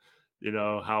 but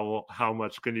how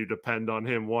much can you depend on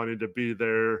him wanting to be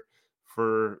there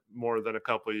for more than a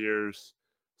couple of years?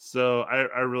 So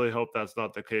I really hope that's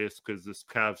not the case, because this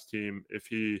Cavs team, if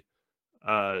he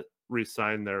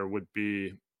re-signed there, would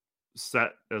be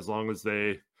set as long as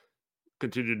they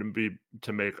continue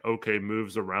to make okay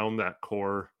moves around that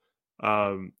core.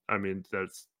 I mean,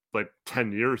 that's like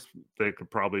 10 years they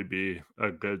could probably be a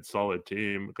good solid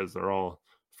team, because they're all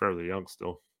fairly young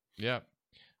still. Yeah.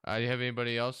 You have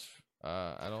anybody else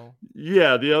at all?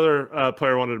 Yeah, the other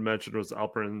player I wanted to mention was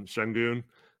Alperen Şengün,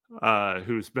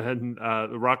 who's been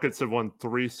the Rockets have won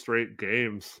 3 straight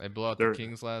games. They blew out the They're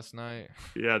Kings last night.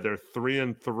 Yeah, they're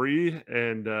 3-3,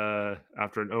 and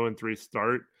after an 0-3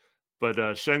 start. But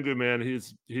Şengün, man,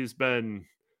 he's been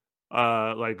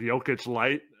like Jokic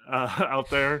light out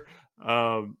there.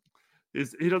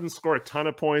 He doesn't score a ton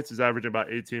of points. He's averaging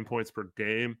about 18 points per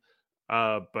game,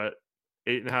 but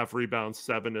 8.5 rebounds,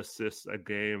 7 assists a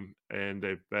game, and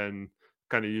they've been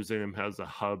kind of using him as a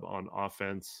hub on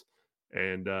offense.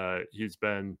 And he's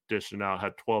been dishing out,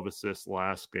 had 12 assists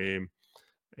last game.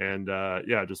 And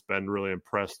just been really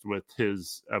impressed with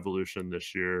his evolution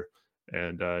this year.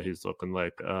 And he's looking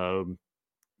like,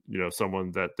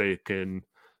 someone that they can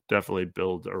definitely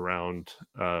build around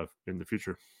in the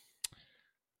future.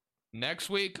 Next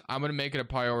week, I'm going to make it a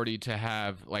priority to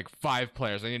have like 5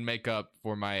 players. I need to make up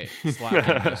for my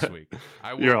slacking this week.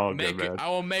 You're all good, man. I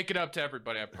will make it up to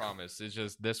everybody, I promise. It's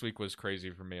just this week was crazy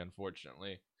for me,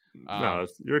 unfortunately. No,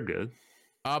 you're good.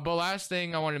 But last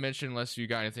thing I wanted to mention, unless you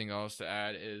got anything else to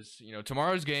add, is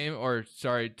tomorrow's game,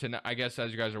 I guess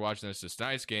as you guys are watching this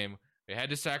tonight's game, we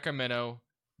head to Sacramento.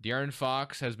 De'Aaron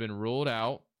Fox has been ruled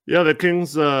out. Yeah, the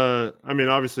Kings,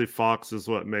 obviously Fox is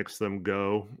what makes them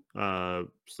go.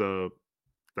 So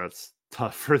that's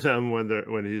tough for them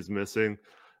when he's missing.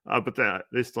 But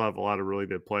they still have a lot of really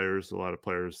good players, a lot of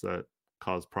players that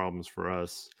cause problems for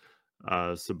us.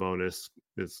 Sabonis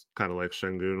is kind of like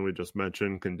Şengün, we just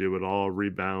mentioned, can do it all,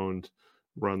 rebound,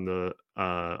 run the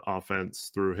offense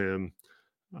through him.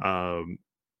 And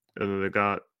then they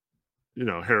got,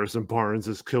 Harrison Barnes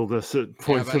has killed us at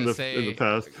points in the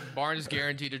past. Barnes is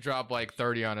guaranteed to drop like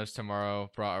 30 on us tomorrow,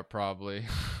 probably.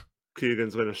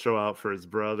 Keegan's going to show out for his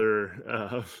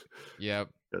brother. Yep.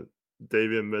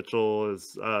 Davion Mitchell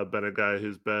has been a guy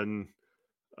who's been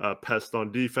a pest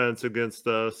on defense against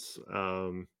us.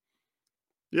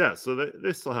 So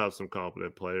they still have some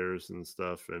competent players and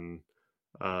stuff. And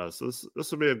so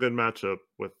this will be a good matchup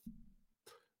with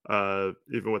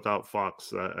even without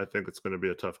Fox. I think it's going to be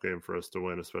a tough game for us to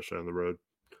win, especially on the road.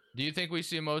 Do you think we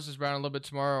see Moses Brown a little bit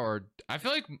tomorrow? Or I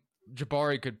feel like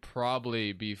Jabari could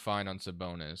probably be fine on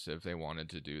Sabonis if they wanted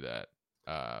to do that.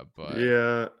 But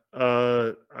yeah,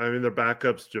 their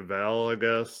backup's JaVale, I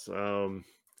guess. I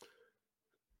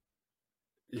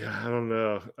don't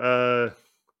know.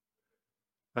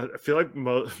 I feel like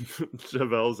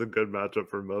JaVale's a good matchup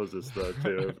for Moses, though,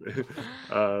 too.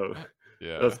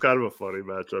 Yeah, that's kind of a funny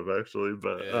matchup, actually.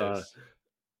 But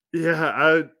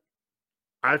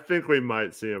I think we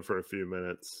might see him for a few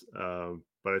minutes.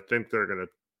 But I think they're gonna.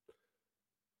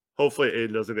 Hopefully,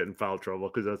 Aiden doesn't get in foul trouble,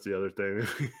 because that's the other thing.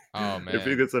 Oh man, if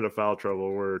he gets into foul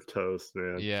trouble, we're toast,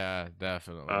 man. Yeah,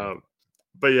 definitely.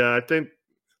 But yeah, I think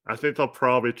they'll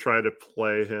probably try to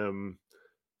play him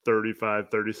 35,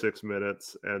 36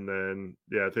 minutes. And then,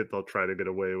 I think they'll try to get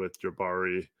away with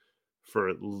Jabari for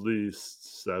at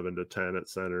least 7 to 10 at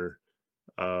center.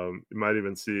 You might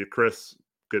even see Chris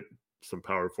get some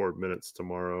power forward minutes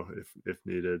tomorrow if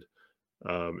needed,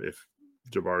 if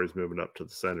Jabari's moving up to the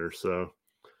center. So,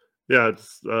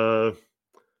 it's I'm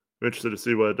interested to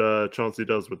see what Chauncey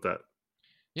does with that.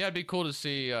 Yeah, it'd be cool to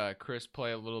see Chris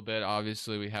play a little bit.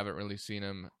 Obviously, we haven't really seen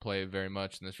him play very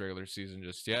much in this regular season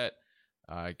just yet.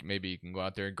 Maybe he can go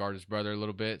out there and guard his brother a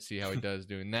little bit, see how he does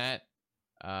doing that.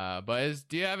 But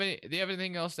do you have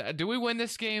anything else to add? Do we win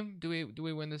this game? Do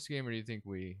we win this game, or do you think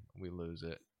we lose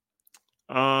it?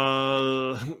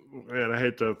 Man, I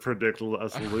hate to predict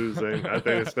us losing. I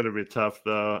think it's going to be tough,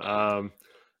 though.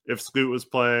 If Scoot was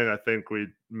playing, I think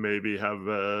we'd maybe have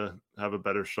a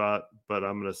better shot. But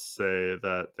I'm going to say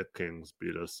that the Kings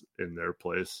beat us in their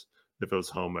place. If it was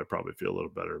home, I'd probably feel a little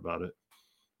better about it.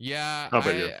 Yeah, how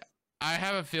about you? I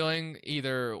have a feeling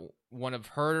either one of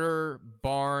Herter,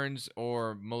 Barnes,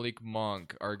 or Malik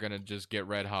Monk are going to just get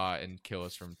red hot and kill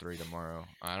us from 3 tomorrow.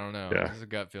 I don't know. Yeah. This is a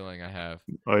gut feeling I have.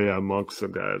 Oh, yeah, Monk's a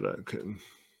guy that can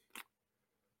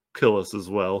kill us as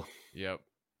well. Yep,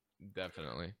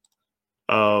 definitely.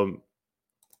 I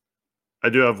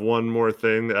do have one more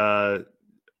thing.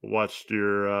 Watched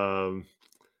your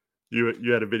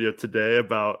you had a video today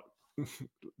about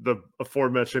the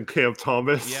aforementioned Cam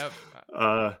Thomas. Yep.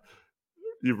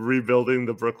 You rebuilding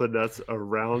the Brooklyn Nets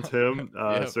around him.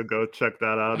 Yep. So go check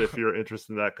that out if you're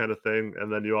interested in that kind of thing.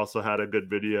 And then you also had a good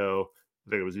video,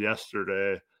 I think it was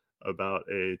yesterday, about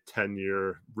a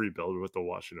 10-year rebuild with the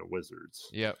Washington Wizards.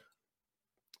 Yep.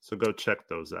 So go check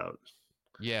those out.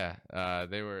 Yeah,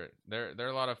 they're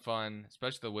a lot of fun,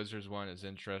 especially the Wizards one is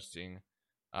interesting.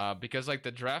 Because like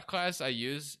the draft class I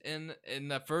use in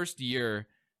the first year,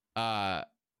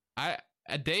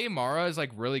 Ade Mara is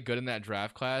like really good in that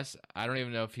draft class. I don't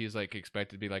even know if he's like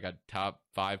expected to be like a top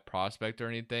 5 prospect or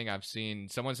anything. I've seen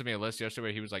someone sent me a list yesterday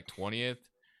where he was like 20th.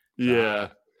 So Yeah.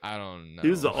 I don't know.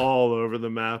 He's all over the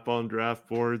map on draft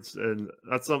boards, and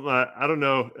that's something I don't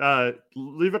know.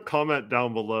 Leave a comment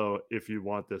down below if you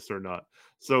want this or not.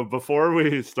 So before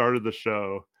we started the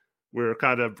show, we were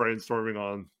kind of brainstorming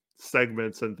on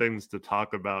segments and things to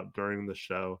talk about during the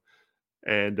show.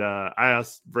 And I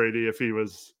asked Brady if he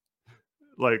was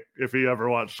like, if he ever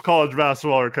watched college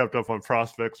basketball or kept up on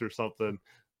prospects or something.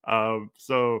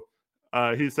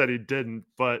 He said he didn't,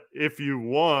 but if you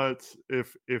want,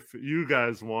 if you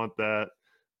guys want that,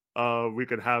 we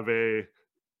could have a,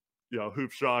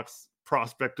 HoopsJock's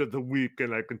prospect of the week,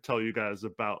 and I can tell you guys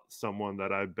about someone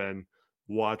that I've been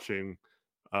watching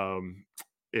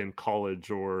in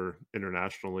college or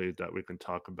internationally that we can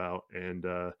talk about. And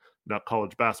not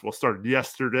college basketball started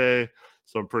yesterday,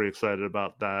 so I'm pretty excited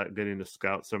about that, getting to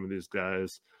scout some of these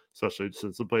guys, especially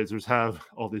since the Blazers have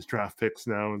all these draft picks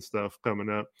now and stuff coming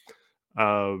up.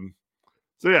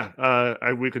 So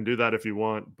yeah, we can do that if you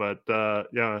want, but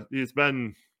yeah,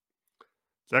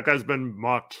 that guy's been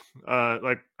mocked.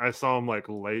 Like I saw him like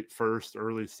late first,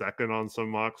 early second on some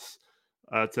mocks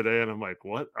today, and I'm like,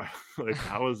 what? Like,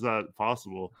 how is that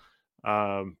possible?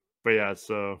 But yeah,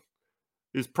 so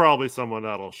he's probably someone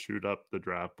that'll shoot up the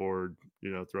draft board,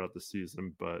 throughout the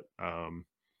season. But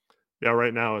yeah,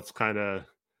 right now it's kind of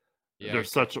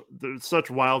there's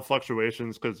such wild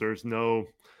fluctuations because there's no.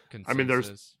 Consensus. I mean,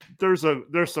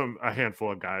 there's a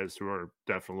handful of guys who are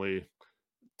definitely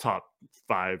top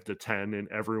 5 to 10 in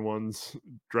everyone's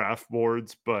draft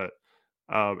boards, but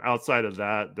outside of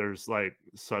that, there's like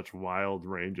such wild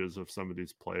ranges of some of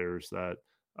these players that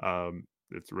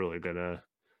it's really gonna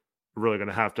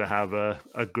have to have a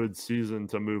good season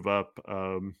to move up.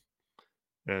 And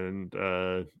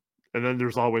then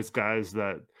there's always guys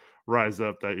that rise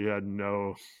up that you had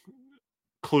no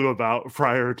clue about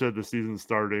prior to the season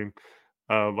starting.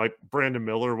 Like Brandon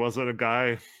Miller wasn't a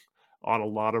guy on a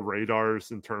lot of radars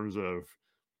in terms of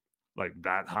like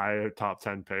that high a top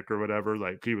 10 pick or whatever.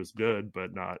 Like he was good,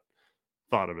 but not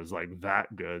thought of as like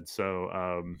that good.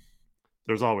 So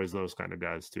there's always those kind of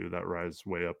guys too that rise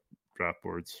way up draft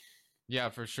boards. Yeah,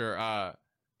 for sure.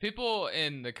 People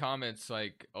in the comments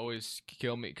like always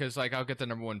kill me because like I'll get the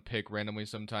number 1 pick randomly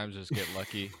sometimes, just get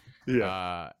lucky.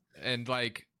 Yeah. And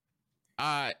like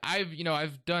I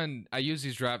use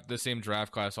the same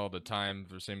draft class all the time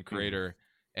for the same creator,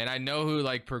 and I know who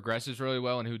like progresses really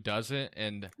well and who doesn't,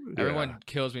 and everyone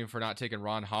kills me for not taking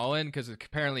Ron Holland because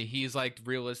apparently he's like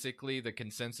realistically the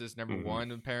consensus number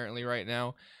 1 apparently right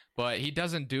now, but he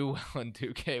doesn't do well in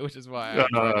 2K, which is why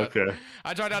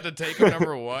I try not to take him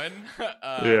number 1.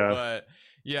 But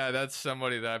yeah, that's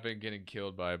somebody that I've been getting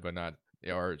killed by, but not,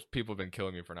 or people have been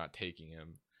killing me for not taking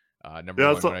him number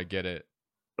 1 when I get it.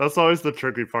 That's always the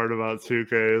tricky part about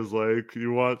 2K is like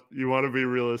you want to be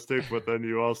realistic, but then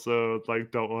you also like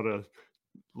don't want to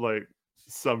like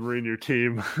submarine your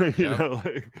team,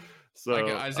 so like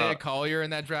Isaiah Collier in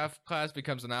that draft class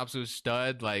becomes an absolute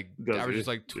stud, like averages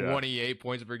like 28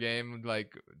 points per game,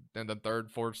 like in the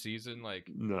 3rd, 4th season. Like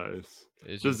nice.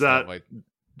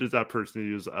 Does that person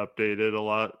use updated a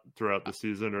lot throughout the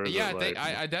season, or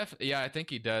I think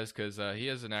he does because he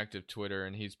has an active Twitter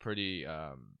and he's pretty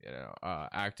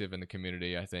active in the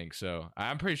community, I think. So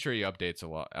I'm pretty sure he updates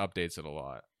it a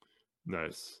lot.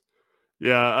 Nice.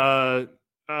 Yeah, I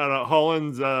don't know.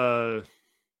 Holland's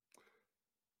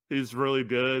he's really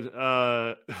good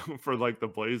for like the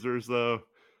Blazers though.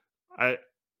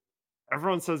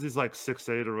 Everyone says he's like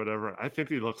 6'8" or whatever. I think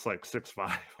he looks like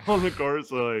 6'5" on the court.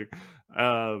 So like,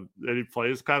 and he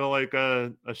plays kind of like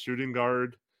a shooting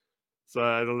guard. So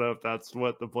I don't know if that's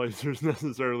what the Blazers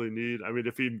necessarily need. I mean,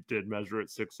 if he did measure at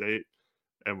 6'8"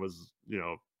 and was,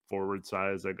 forward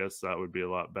size, I guess that would be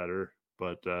a lot better.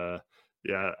 But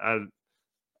yeah,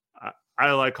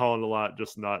 I like Holland a lot,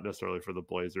 just not necessarily for the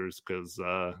Blazers because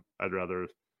I'd rather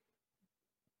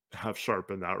have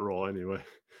Sharpe in that role anyway.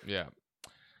 Yeah.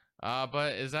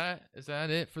 But is that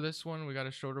it for this one? We got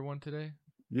a shorter one today.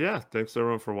 Yeah, thanks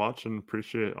everyone for watching.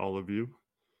 Appreciate all of you.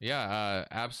 Yeah,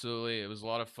 absolutely. It was a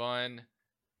lot of fun.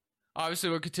 Obviously,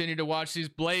 we'll continue to watch these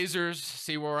Blazers,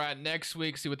 see where we're at next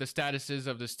week, see what the status is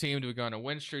of this team. Do we go on a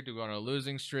win streak? Do we go on a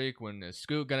losing streak? When is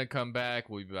Scoot going to come back?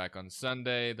 We'll be back on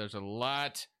Sunday. There's a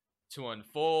lot to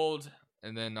unfold.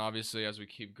 And then, obviously, as we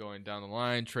keep going down the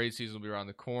line, trade season will be around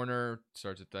the corner.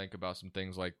 Start to think about some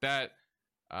things like that.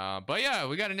 But, yeah,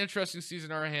 we got an interesting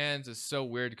season in our hands. It's so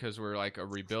weird because we're like a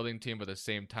rebuilding team, but at the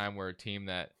same time, we're a team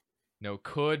that,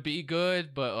 could be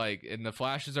good, but, like, and the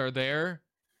flashes are there.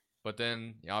 But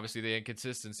then, obviously, the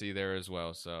inconsistency there as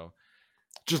well. So,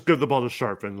 just give the ball to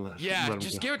Sharpe and let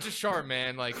just give it to Sharpe,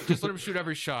 man. Like, just let him shoot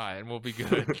every shot, and we'll be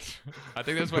good. I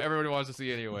think that's what everybody wants to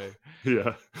see anyway.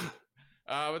 Yeah.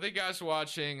 Well, thank you guys for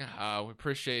watching. We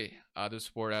appreciate the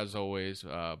support as always.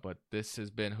 But this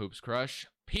has been HoopsCrush.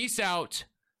 Peace out.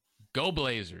 Go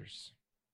Blazers.